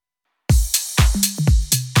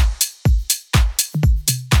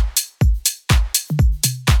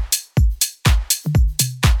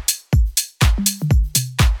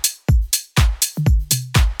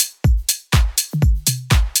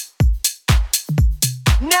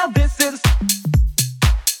Now this is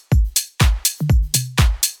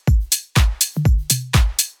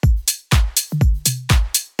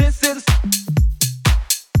this is this is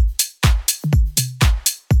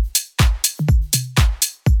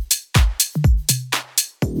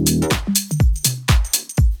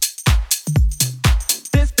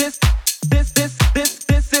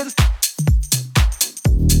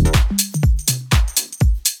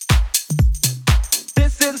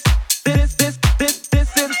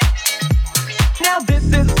now this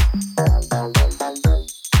is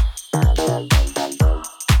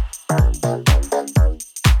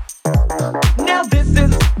now this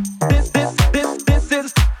is this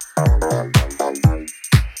is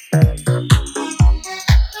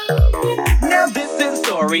now this is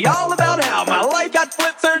story all about how my life got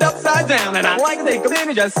flipped, turned upside down, and I like to take a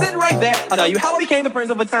minute, just sit right there. I'll tell you how I became the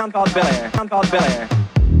prince of a town called Bel Air. Town called Bel Air.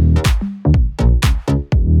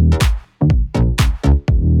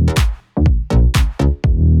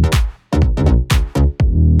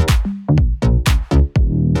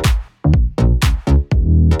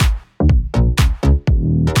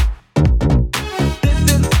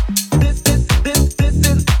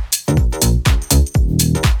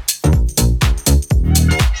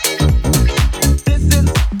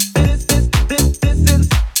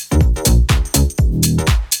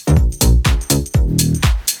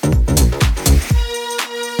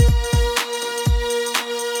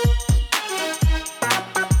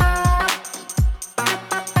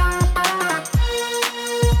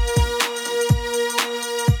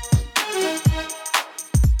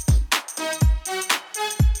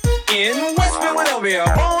 In West Philadelphia,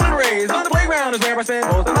 born and raised on the playground is where I spend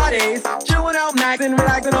most of my days. Chilling out, maxing,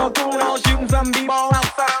 relaxing, all cool and all, shooting some b-ball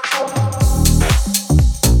outside.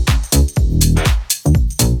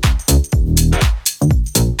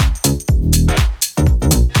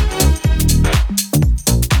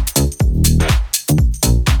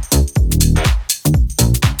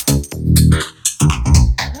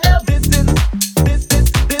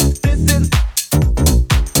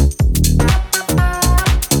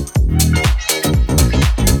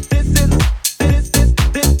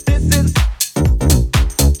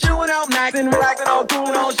 Relaxing, all cool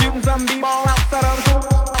and all, shooting some b-ball outside of the school,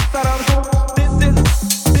 outside of the school. This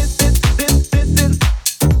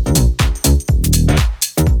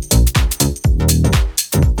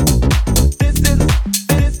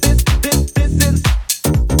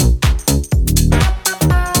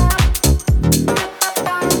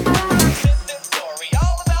is story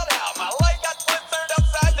all about how my life got flipped, turned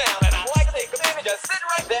upside down, and I like to take a minute, just sit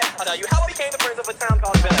right there. I'll tell you how I became the prince of a town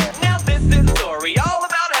called Bel Air. Now this is story all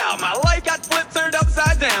about how my life got flipped, turned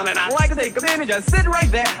upside down, and I like to take a minute, just sit right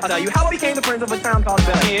there. I'll tell you how I became the prince of a town called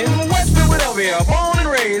Bel Air. In West Philadelphia, born and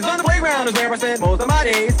raised on the playground is where I spent most of my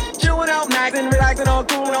days. Chilling out, maxing, relaxing, all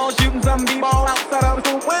cool and all, shooting some b-ball outside of the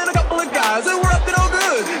school. When a couple of guys who were up to no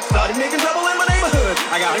good started making trouble in my neighborhood.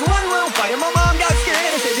 I got in one little fight and my mom got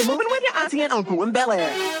scared and said, "You're moving with your auntie and uncle in Bel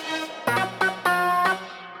Air."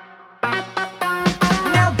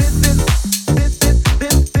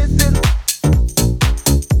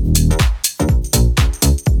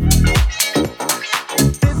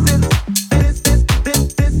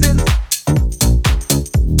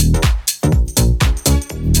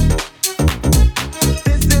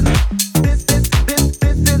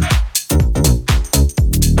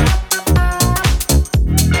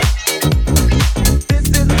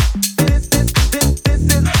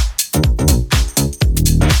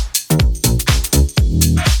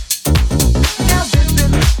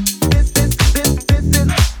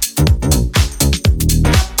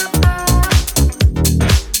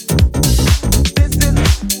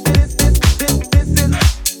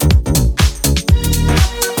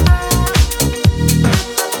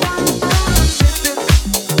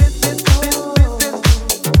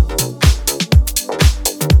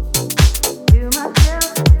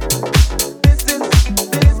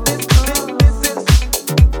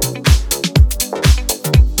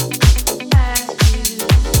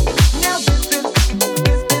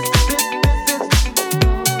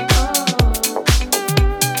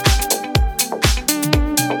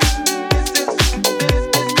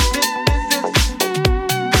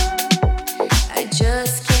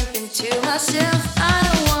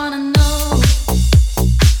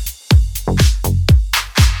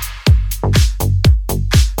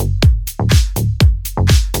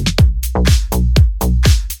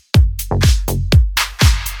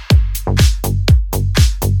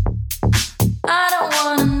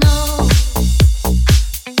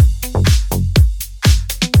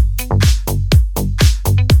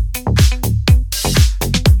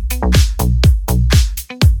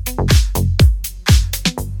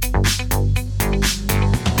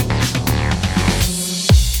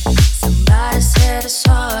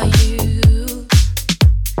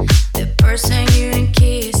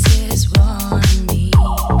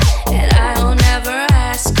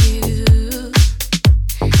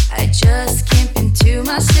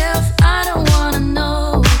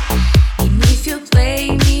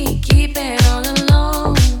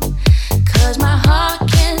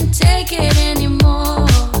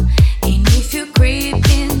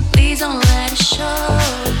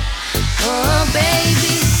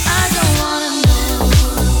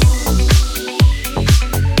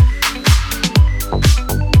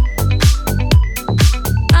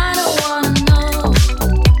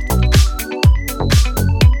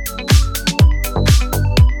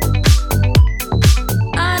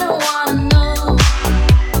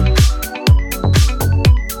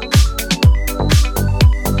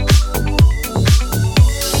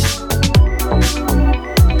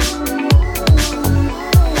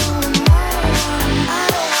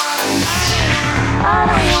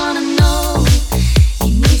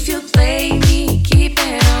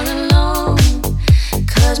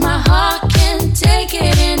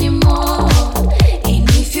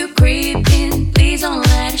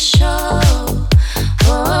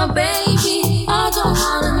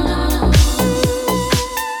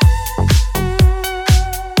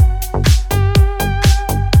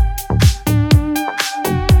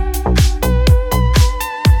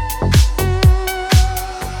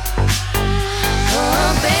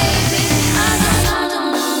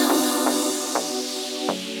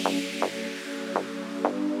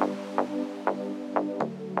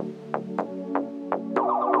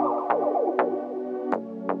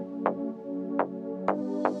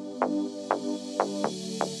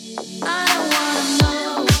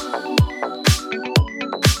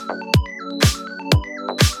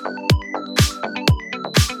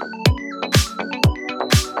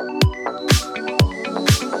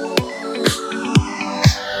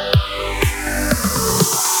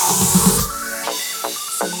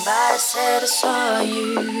 that I saw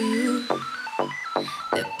you.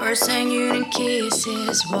 The person you didn't kiss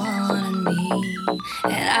is wanting me,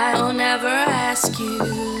 and I'll never ask you.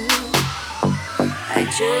 I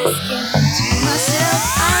just can't contain myself.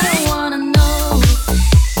 I don't wanna know.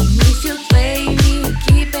 Even if you play me,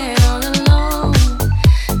 keep it all alone.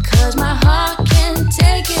 'Cause my heart can't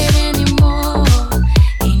take it anymore.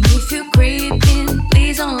 And if you're creeping,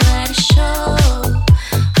 please don't let it show.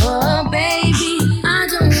 Oh baby, I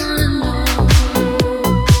don't wanna know.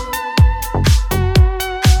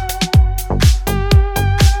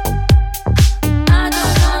 I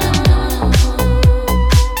don't wanna know.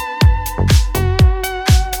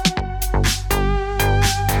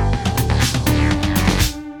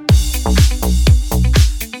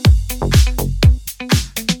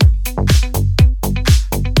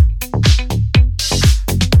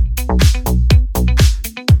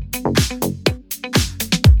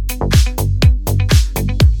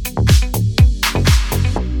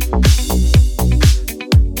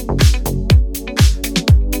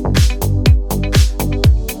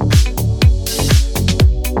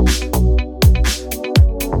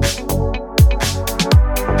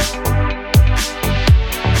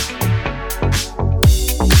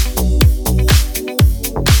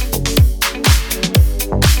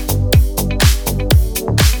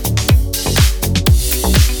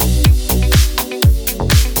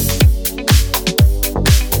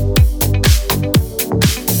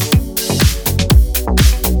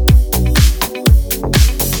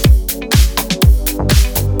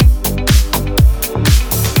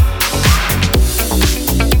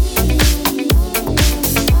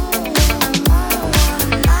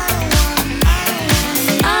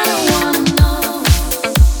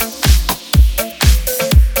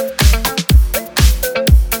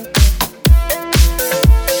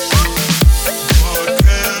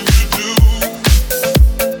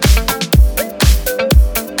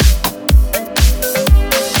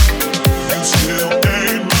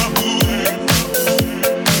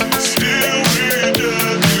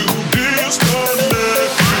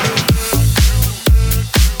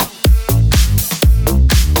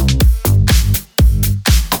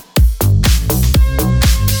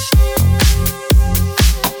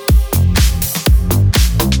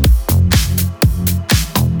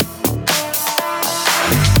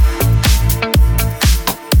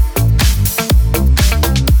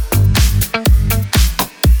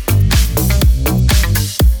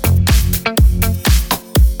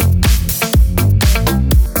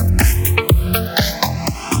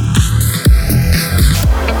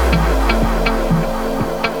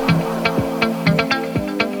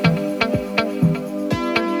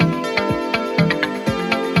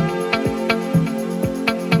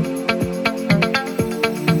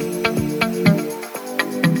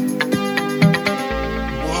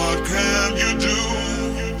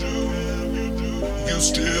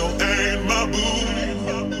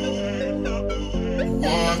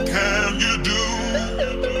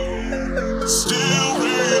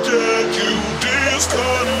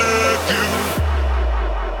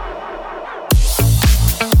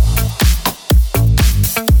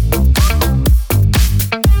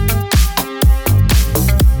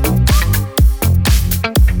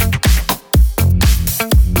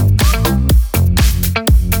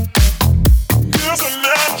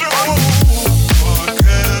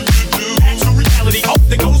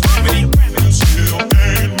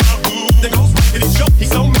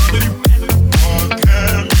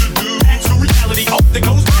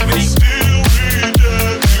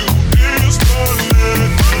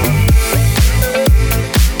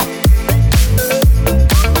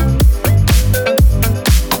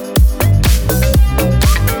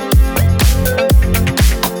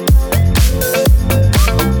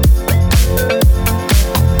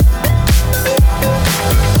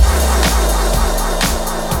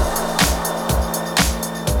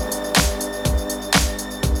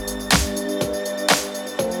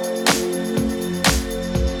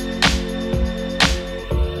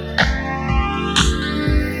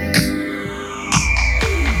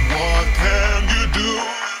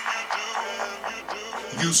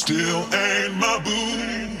 You still ain't my boo.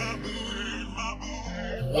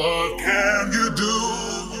 What can you do?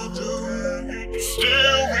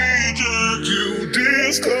 Still reject you,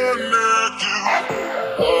 disconnect you.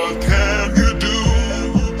 What can you do?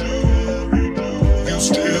 You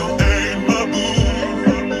still ain't my boo.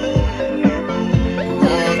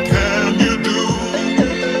 What can you do?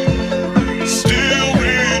 Still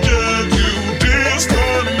reject you,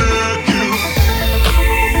 disconnect you.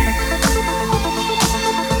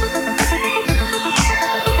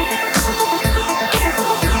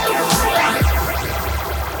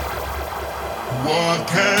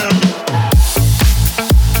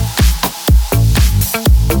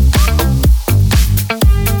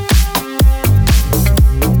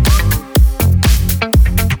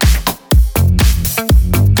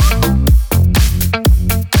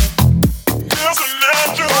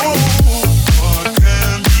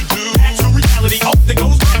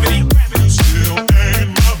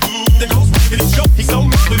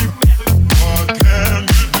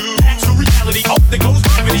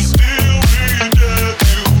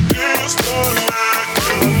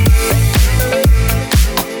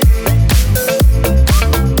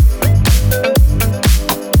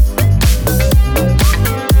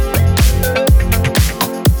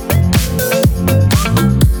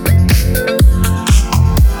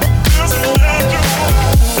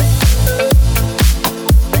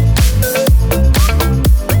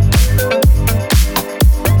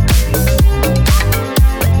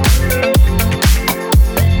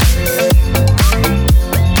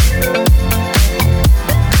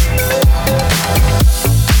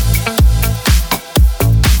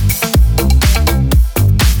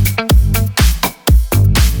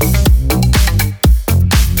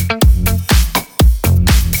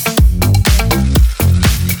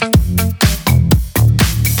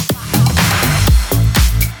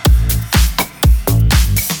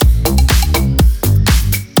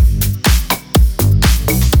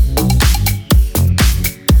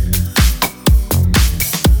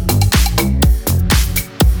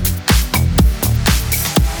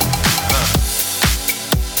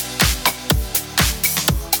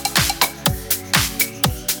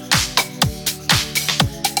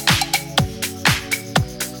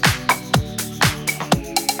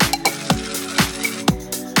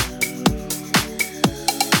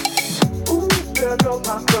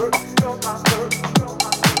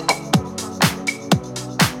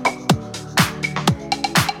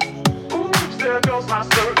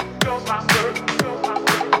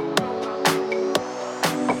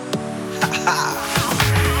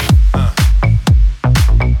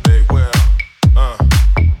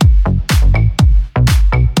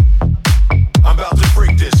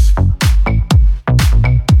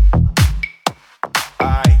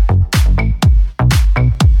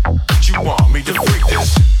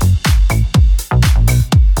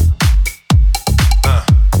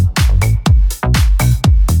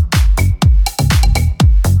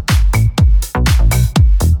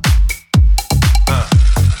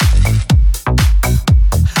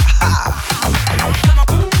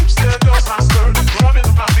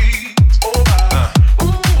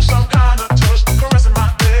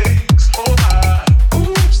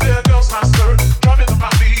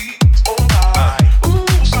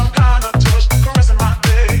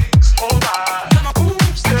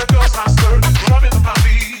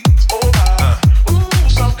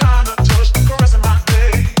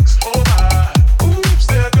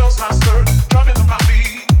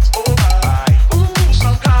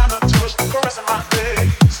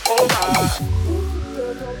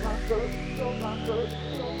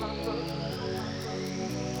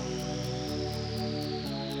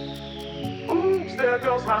 there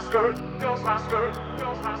goes my skirt, goes my skirt,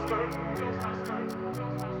 goes my skirt, goes my skirt.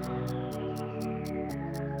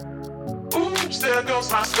 Ooh, there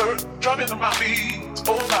goes my skirt, drumming to my beat,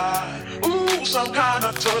 oh my. Ooh, some kind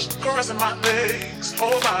of touch, caressing my legs,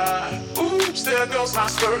 oh my. Ooh, there goes my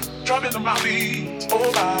skirt, drumming to my beat,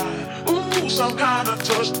 oh my. Ooh, some kind of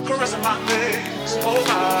touch, caressing my legs, oh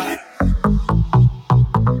my.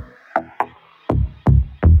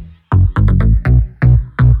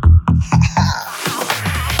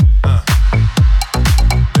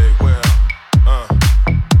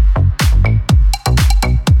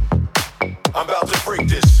 I'm about to freak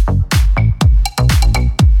this.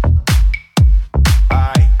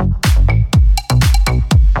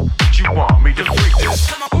 You want me to freak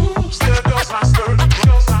this? Ooh, there goes my skirt,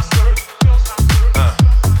 goes my skirt, goes my skirt.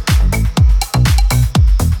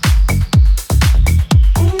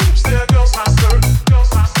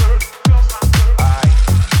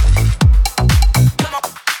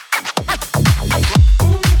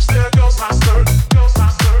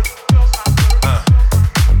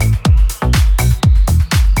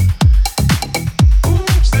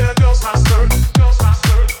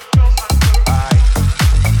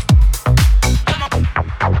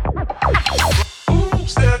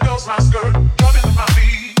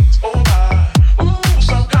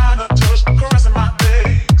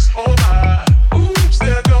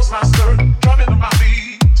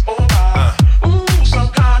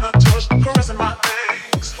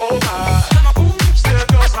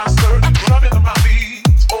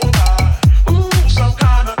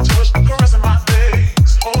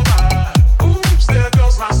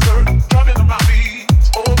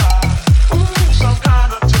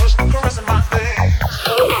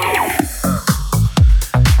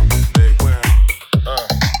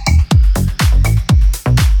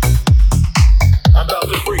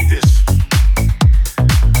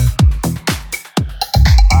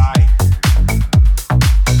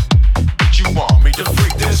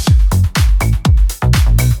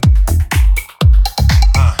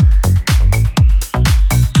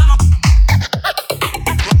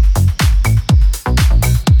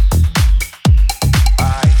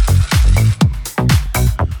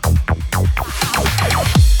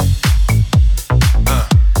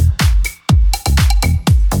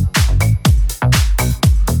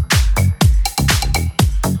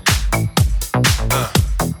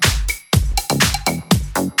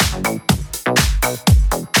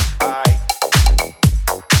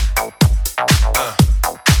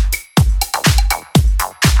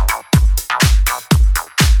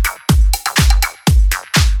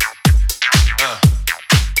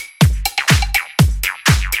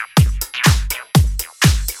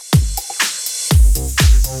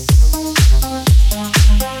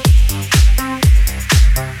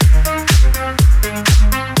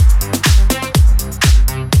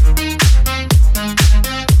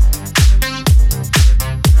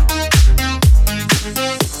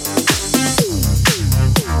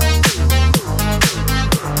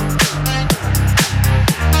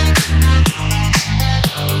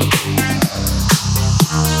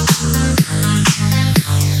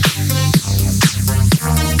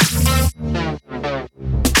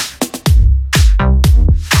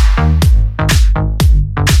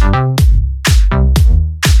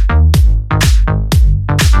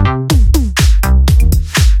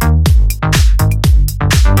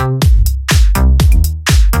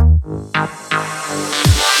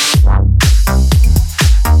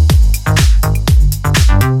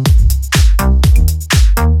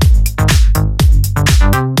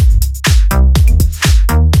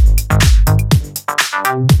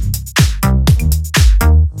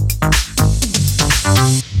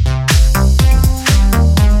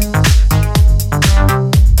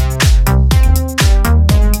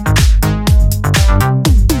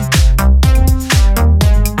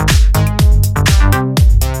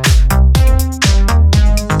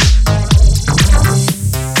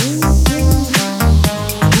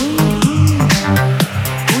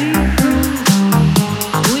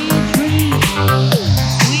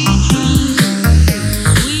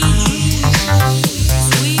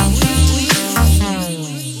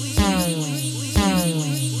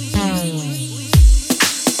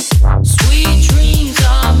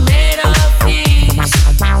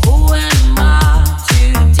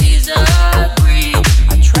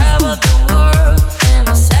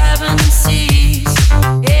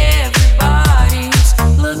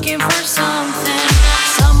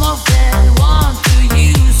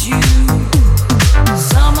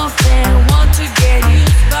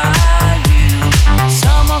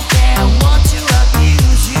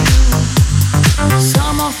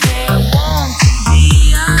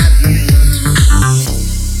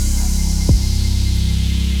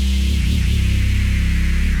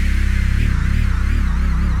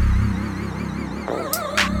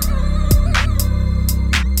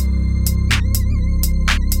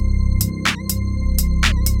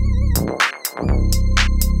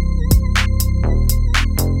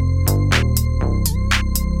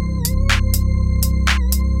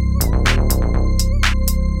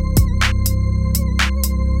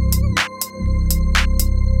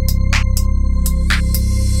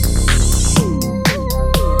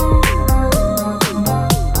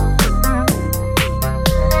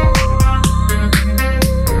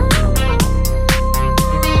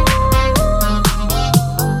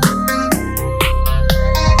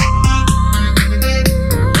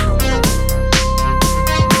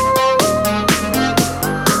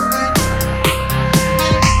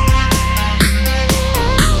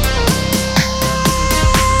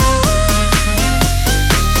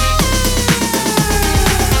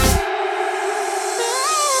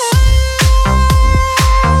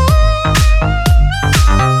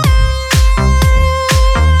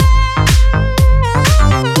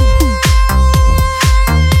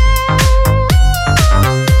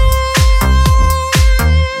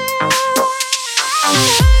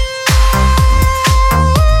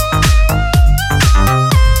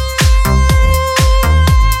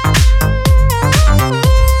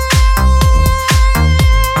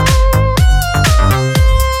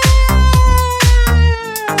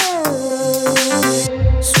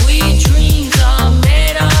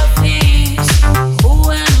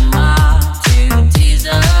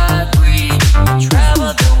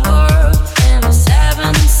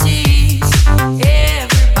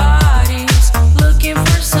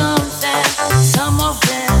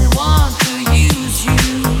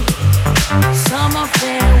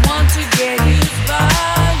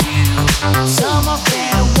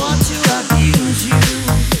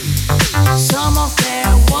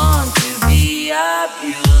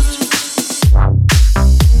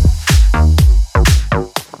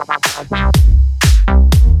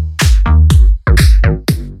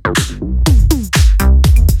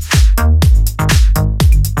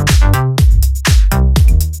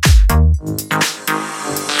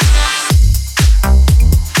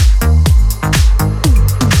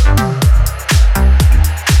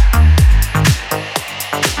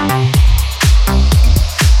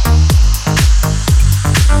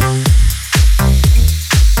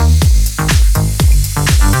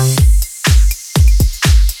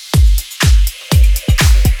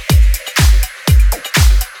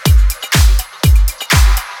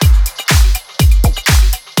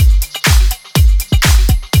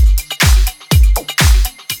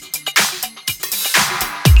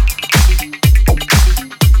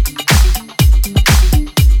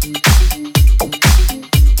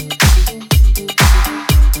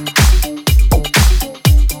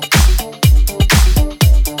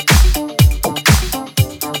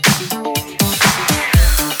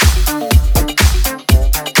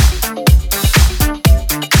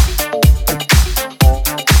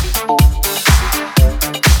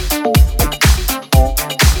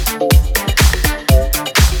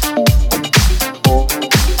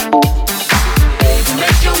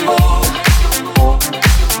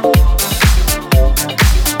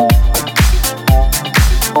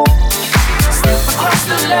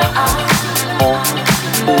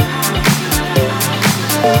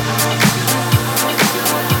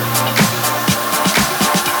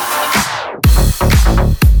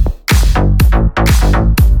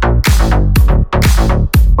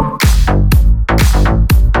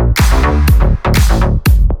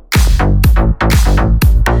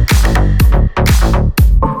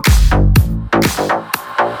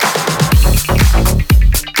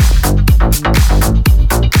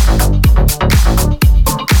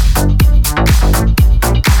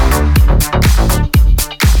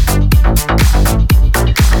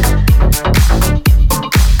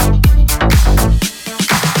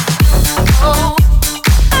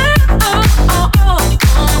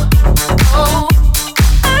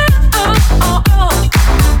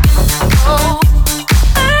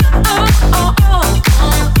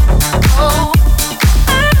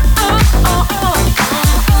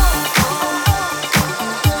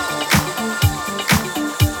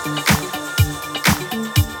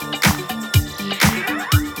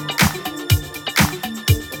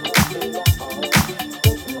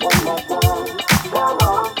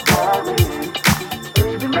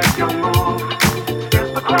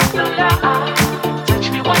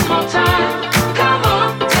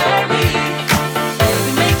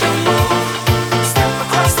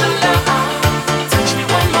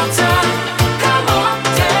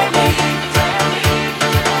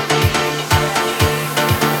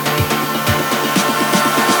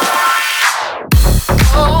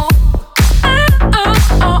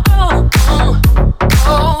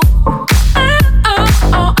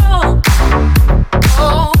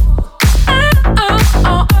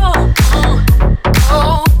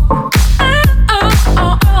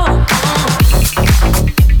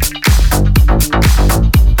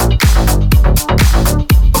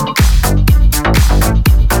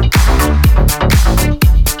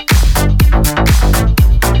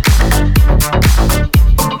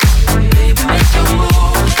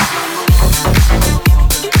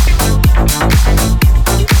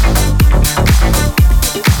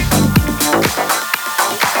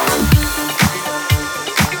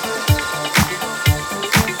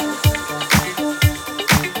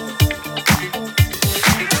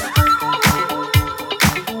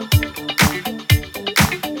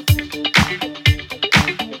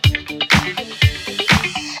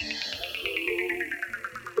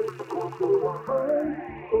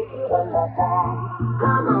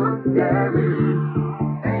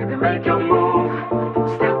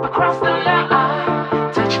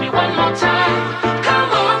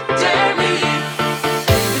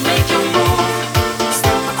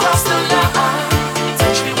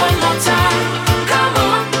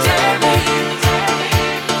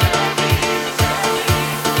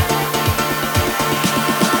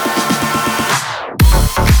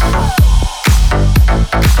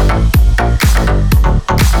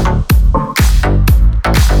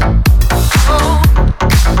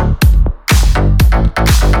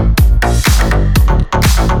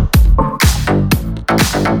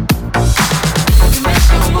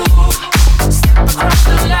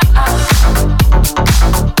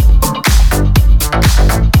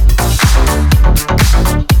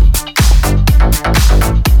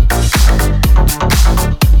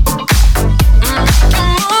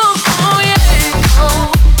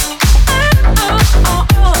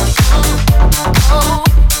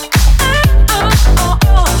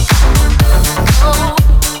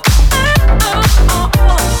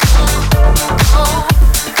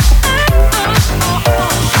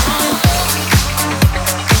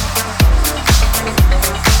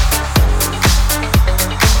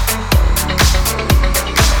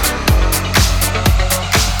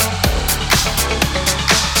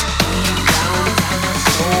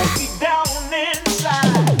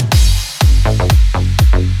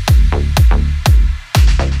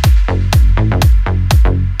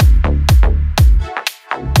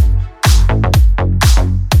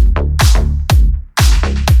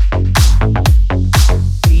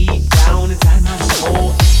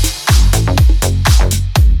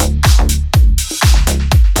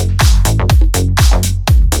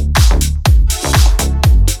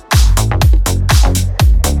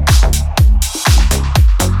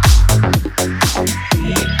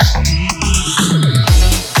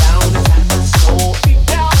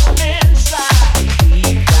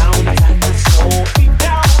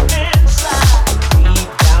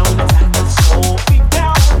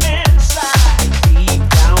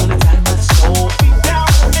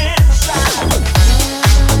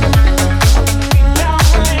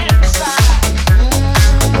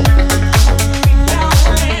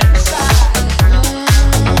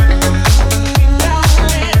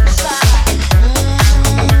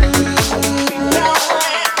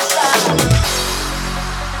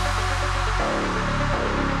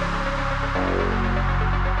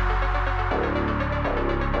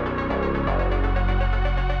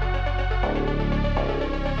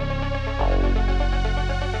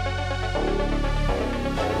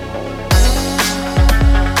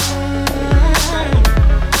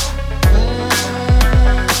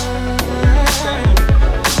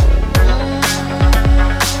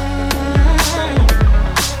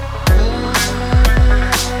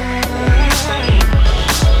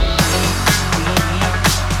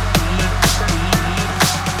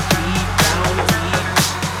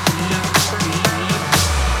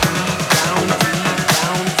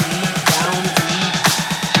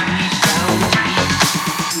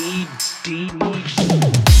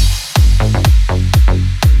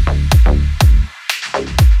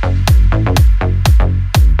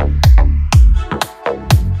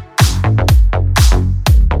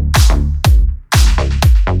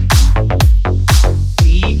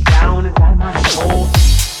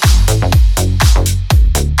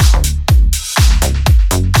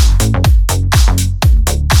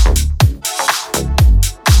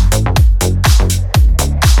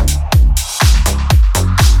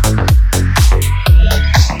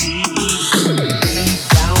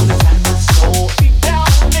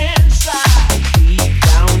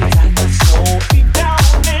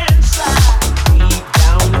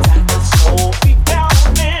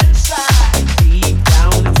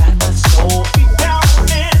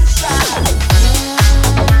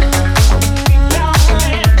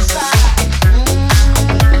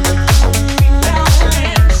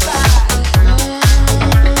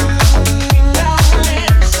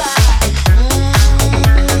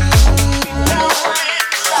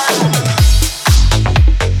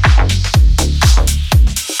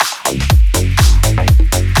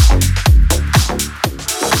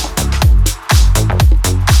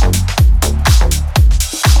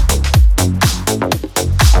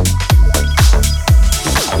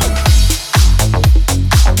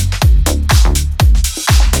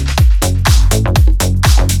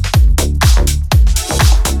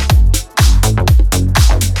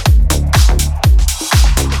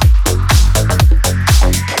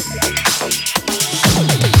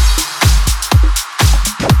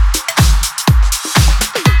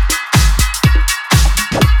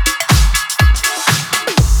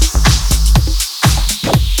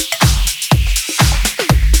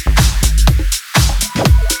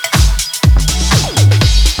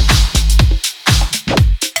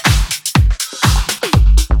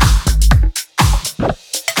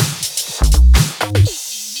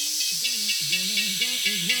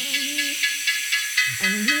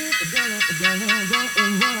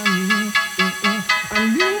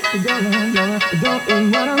 Dough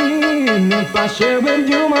is what I need. If I share with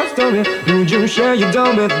you my story, would you share your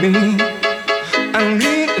dough with me? I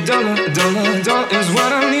need a dollar is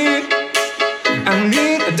what I need. I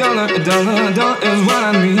need a dollar is what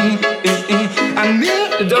I need. I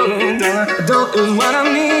need a dollar is what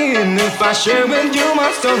I need. And if I share with you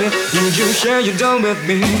my story, would you share your dough with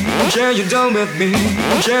me? Share your dough with me.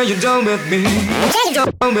 Share your dough with me. Share your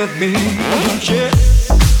dough with me. Share.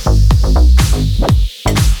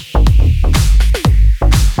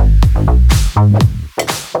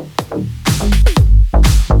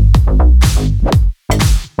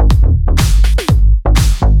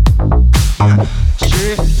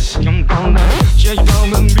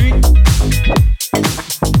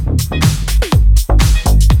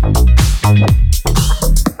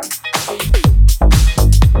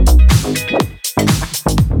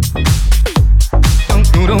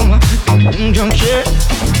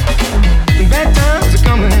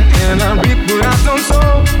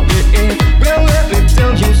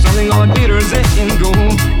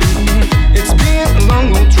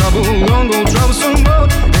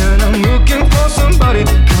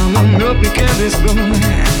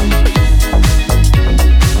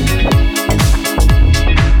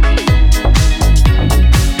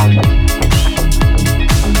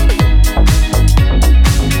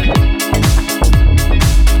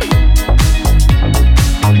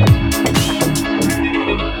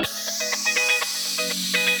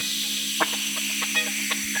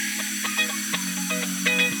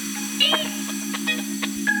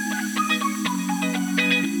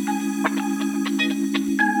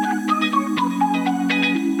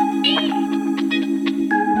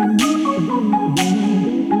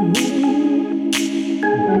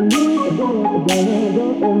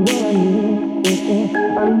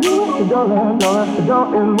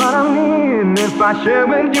 Share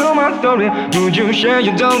with you my story, would you share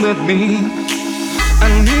your dough with me? I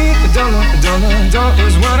need a dollar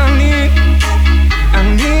is what I need. I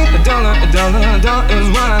need a dollar is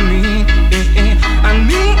what I need. I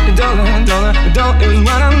need a dollar is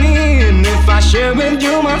what I need. And if I share with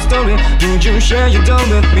you my story, would you share your dough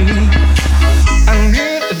with me? I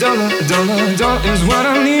need a dollar is what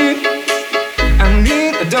I need. I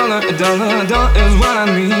need a dollar is what I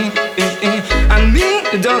need. I need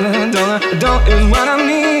a dollar is what I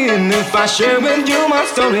need. And if I share with you my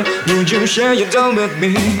story, would you share your dough with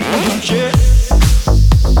me? Share.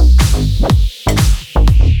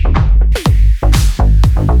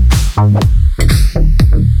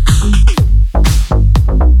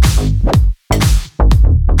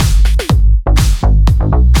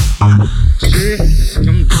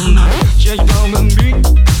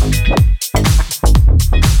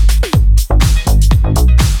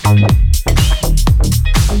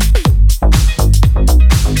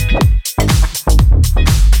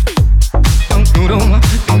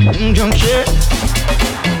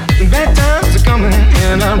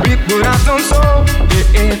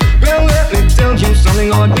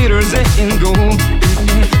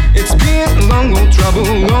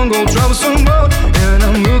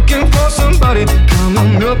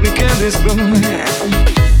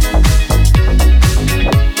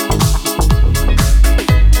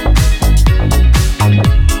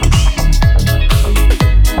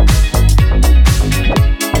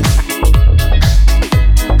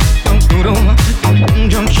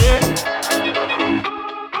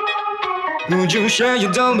 Would you share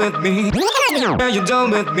your dough with me? Share your dough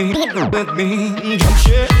with me, with me. Jump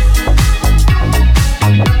shit.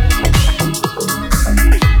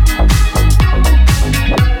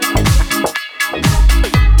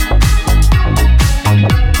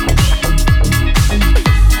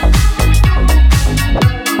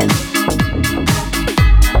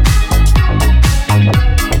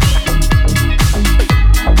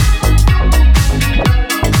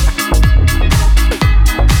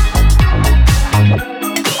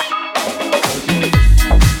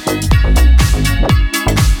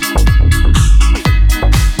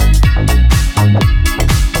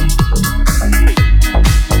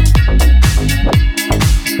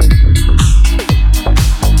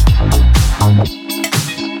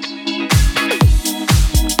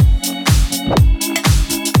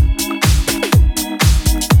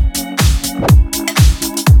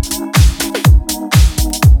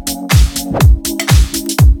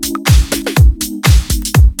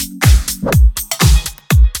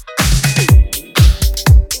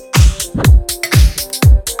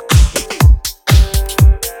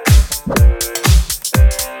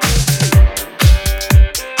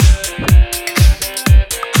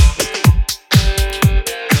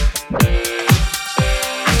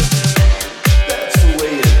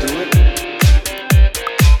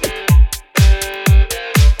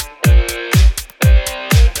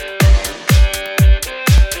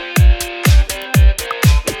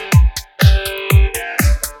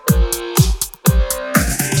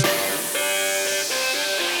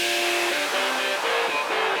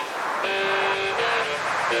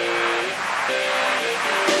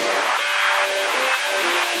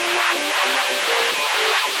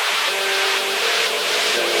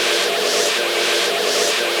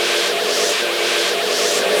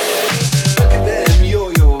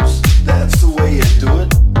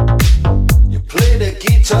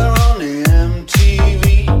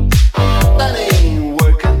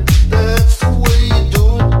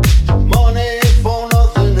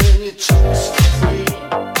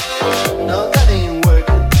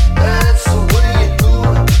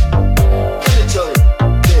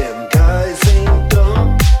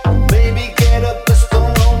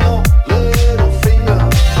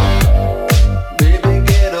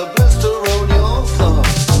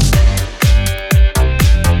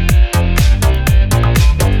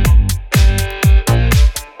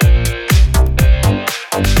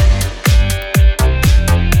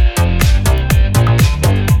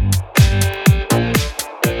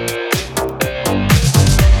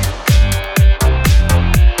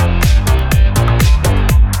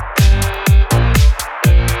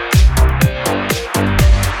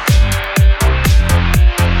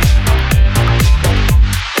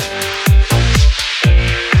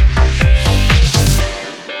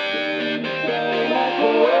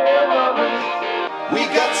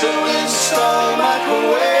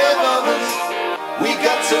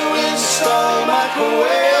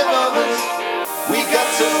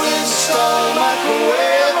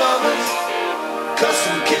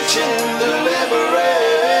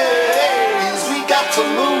 to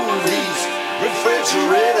move these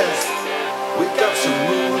refrigerators. We got to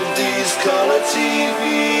move these color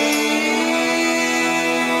TVs.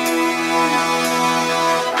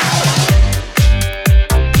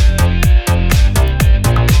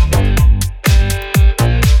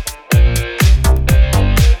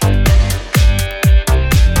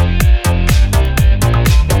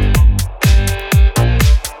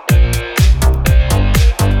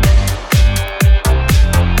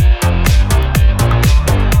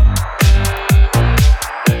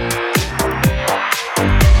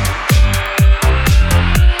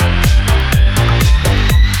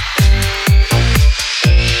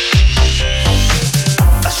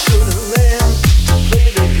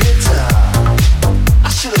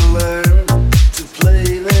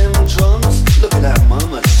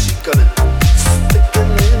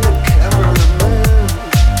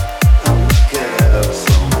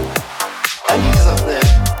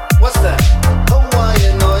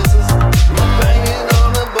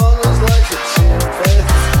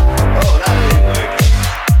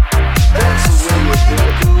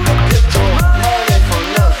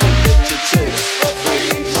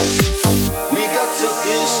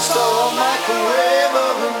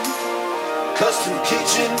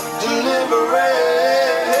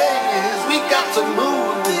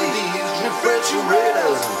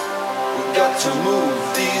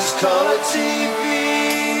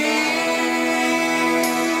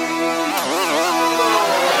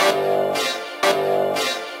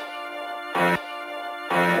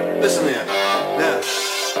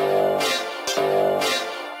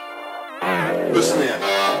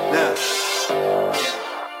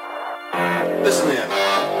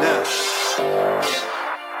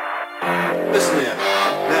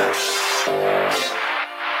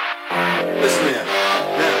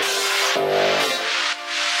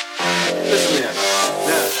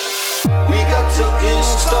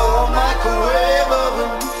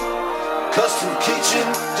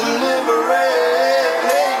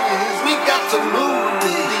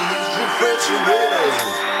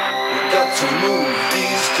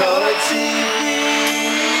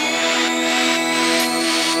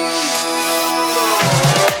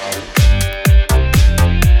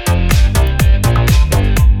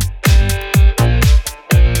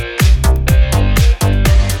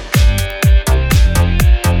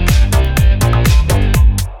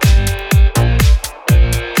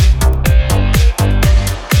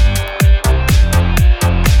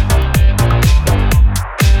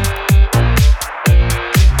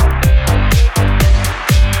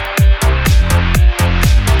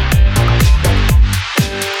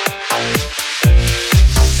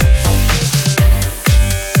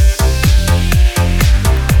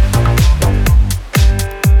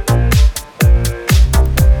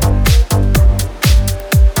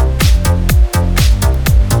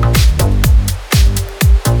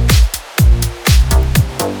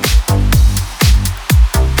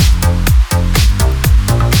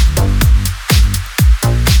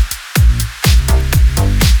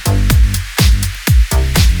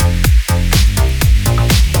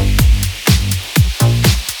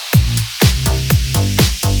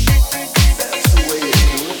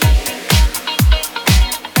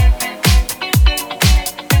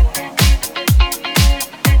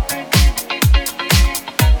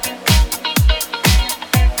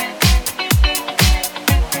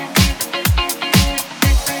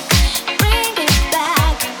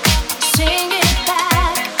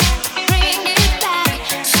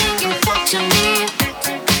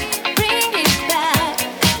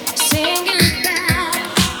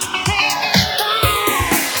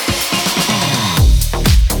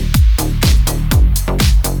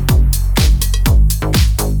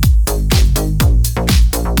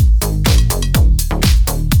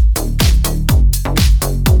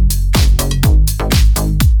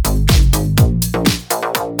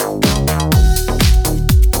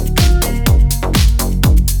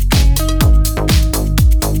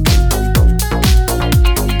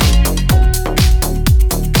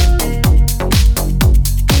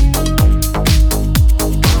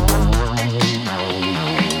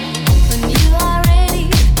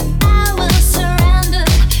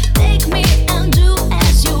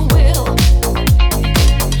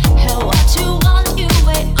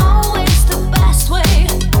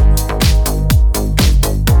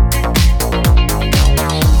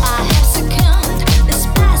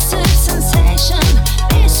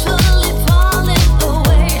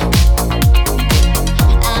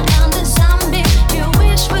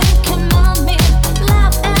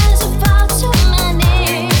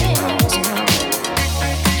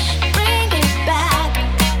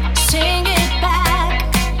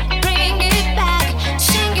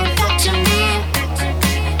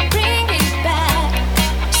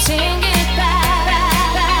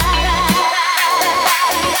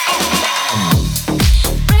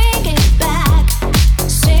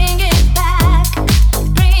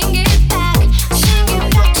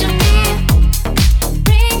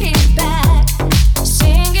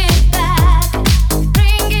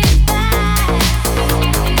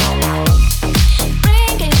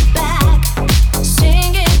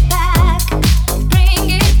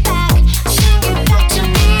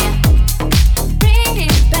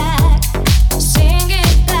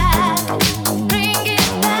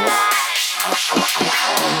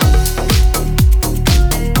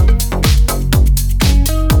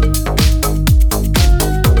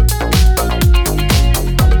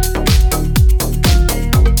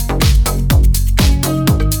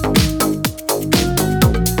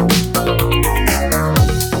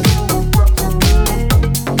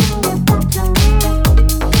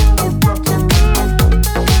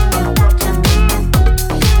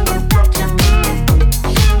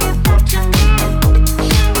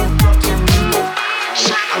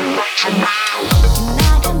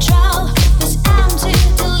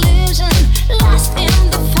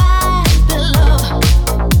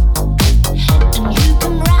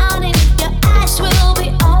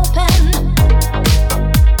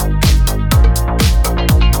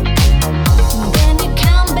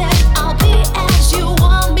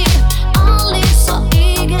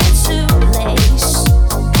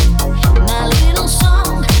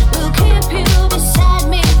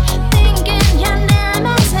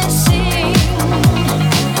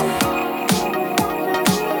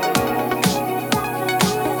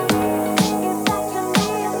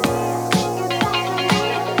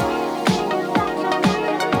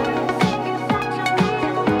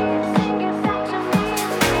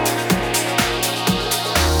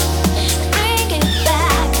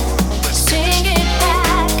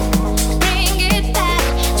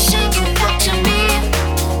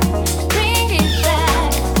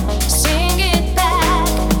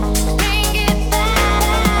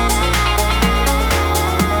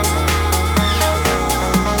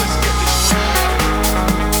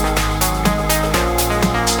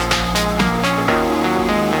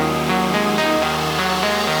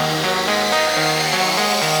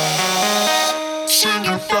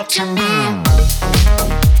 to me.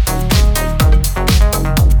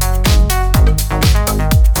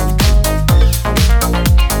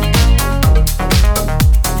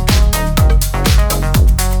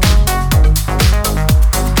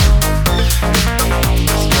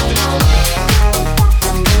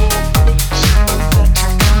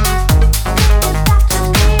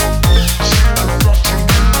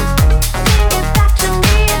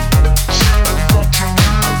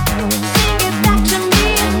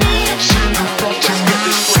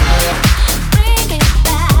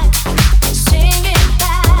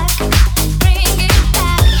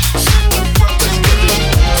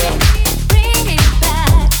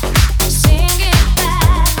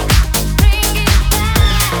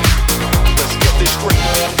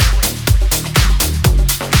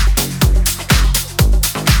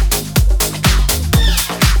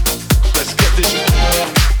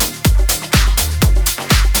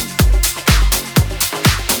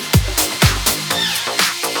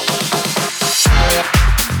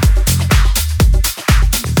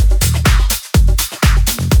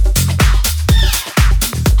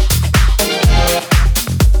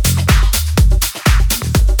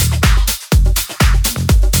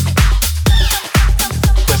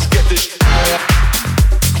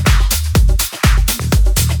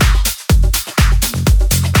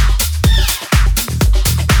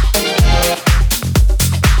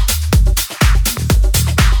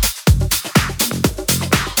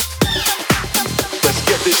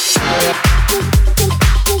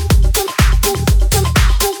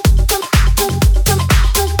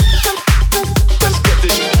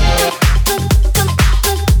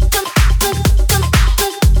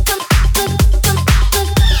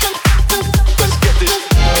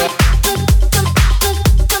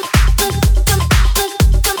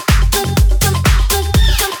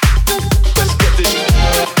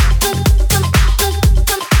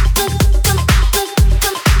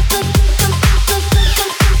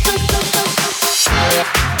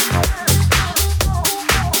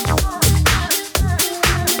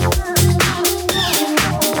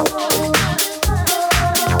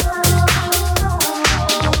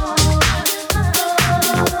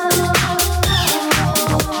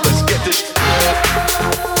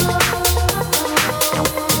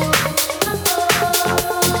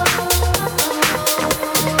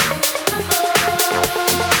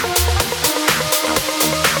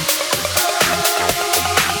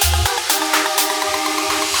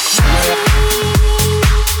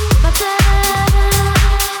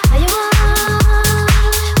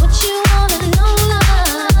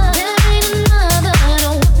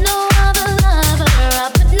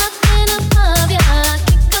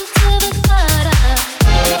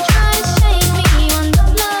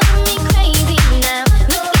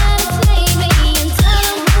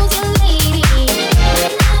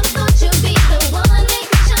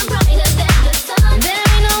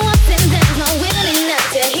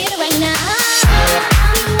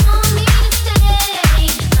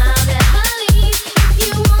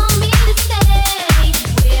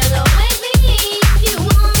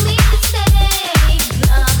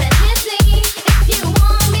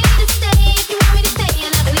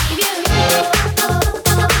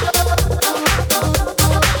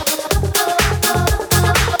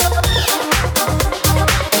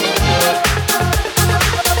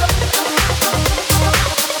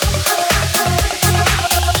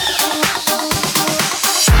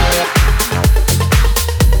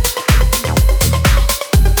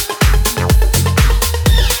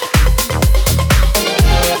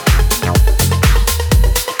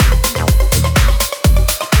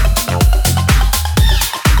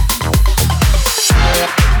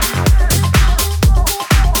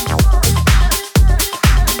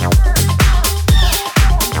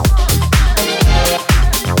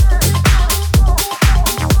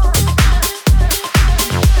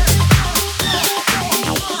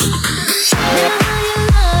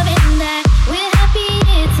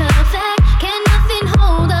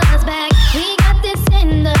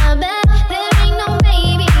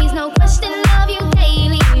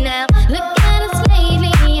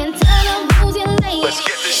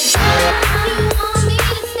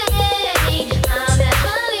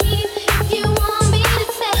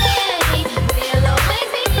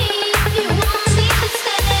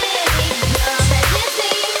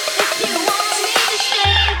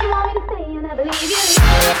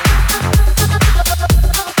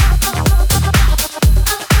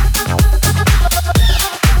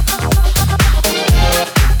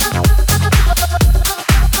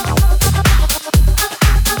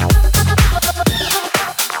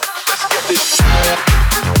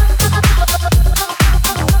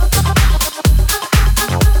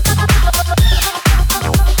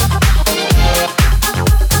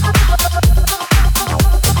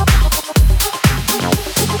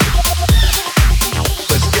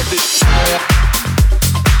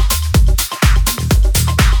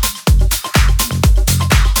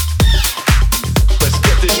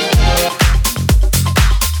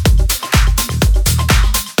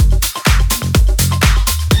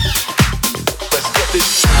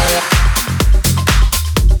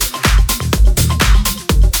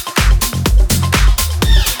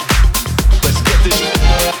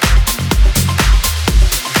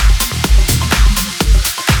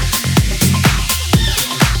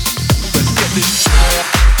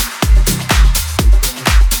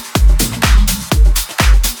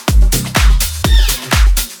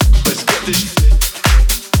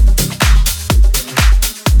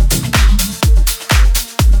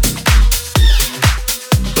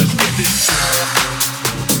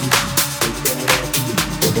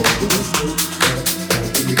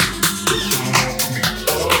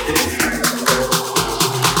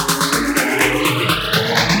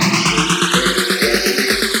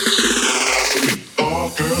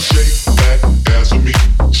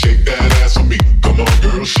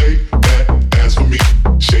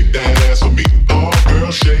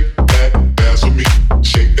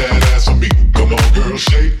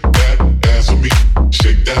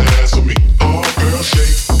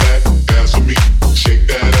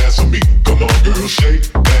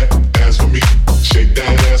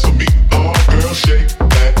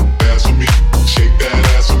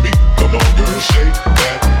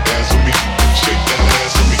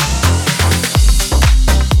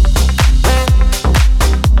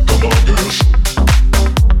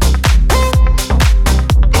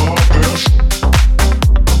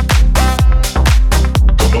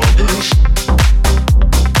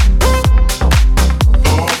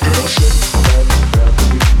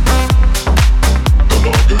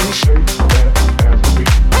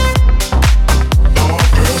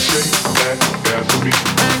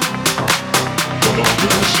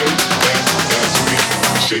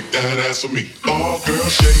 shake that ass for me. Oh, girl,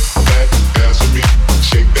 shake that ass for me.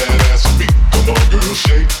 Shake that ass for me. Come on, girl,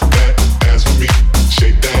 shake that ass for me.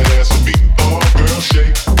 Shake that ass for me. Oh, girl,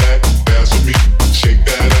 shake that ass for me. Shake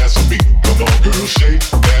that ass for me. Come on, girl, shake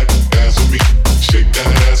that ass for me. Shake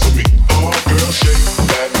that ass for me. Oh, girl, shake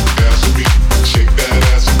that ass for me. Shake that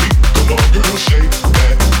ass for me. Come on, girl, shake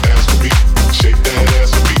that ass for me. Shake that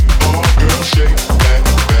ass for me. Oh, girl, shake that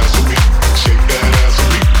ass for me. Shake that ass for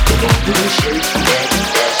me. Come on, girl, shake that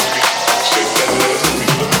ass for me. Shake that ass for me.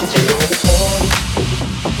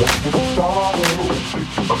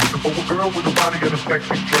 I'm looking for a girl with a body and a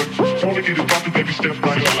sexy strut. Wanna get it poppin', baby, step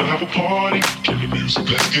right up and have a party. Turn the music,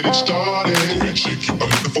 let's get it started. Shake it. I'm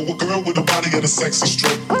looking for a girl with a body and a sexy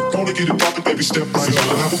strut. Wanna get it poppin', baby, step right up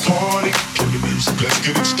and have a party. Turn the music, let's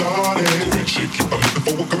get it started. Shake it. I'm looking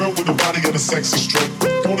for a girl with a body and a sexy strut.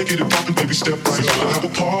 Wanna get it poppin', baby, step right up and have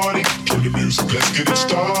a party. Turn the music, let's get it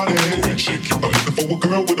started. Shake it. I'm looking for a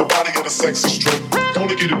girl with a body and a sexy strut.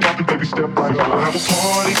 Wanna get it poppin', baby, step right up and have a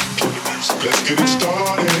party. Turn the music, let's get it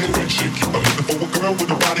started. Shake it. I'm looking for a girl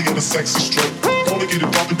with a body and a sexy strut. Wanna get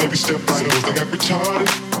it poppin', baby, step right up. They got retarded.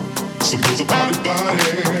 Some girls are body.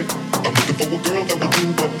 I'm looking for a girl that will do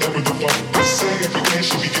whatever the fuck they say. If you can,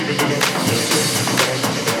 she be giving it up. Shake that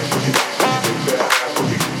ass for me. Shake that ass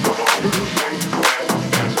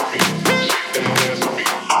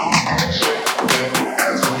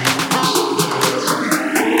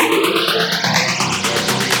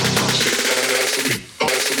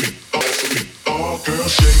for me. Oh, girl,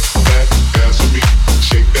 shake that ass for me.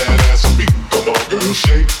 Shake that ass for me. Come on, girl,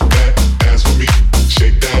 shake that ass for me.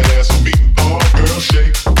 Shake that ass for me. Oh, girl,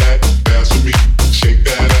 shake that ass for me. Shake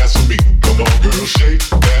that ass for me. Come on, girl,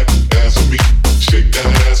 shake that ass for me. Shake that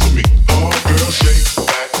ass for me. Oh, girl, shake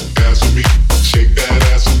that ass for me. Shake that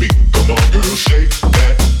ass for me. Come on, girl, shake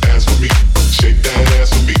that ass for me. Shake that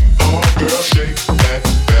ass for me.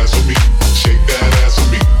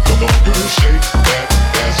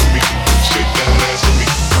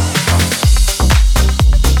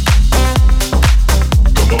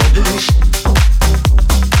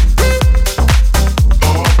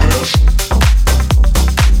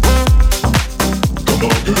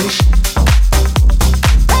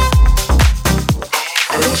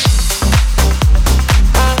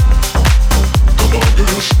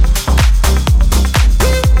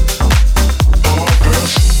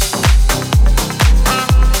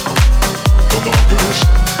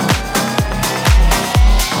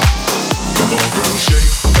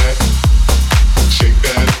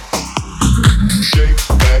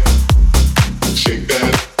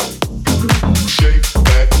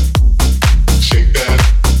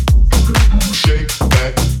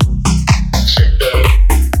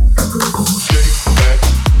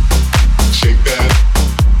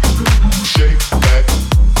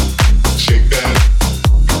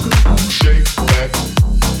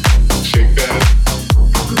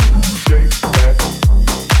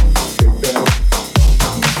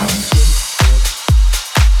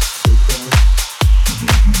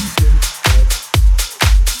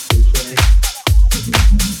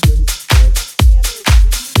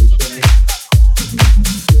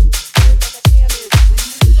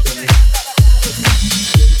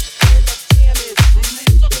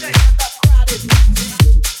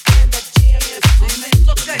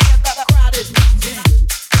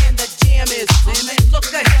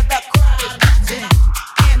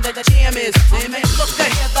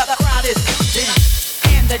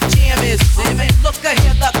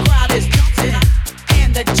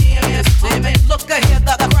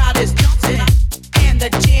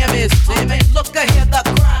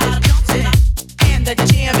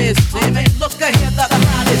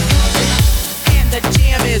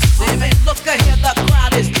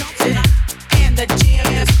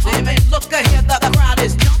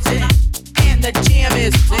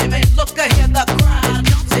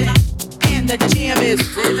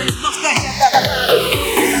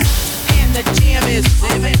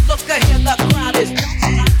 Look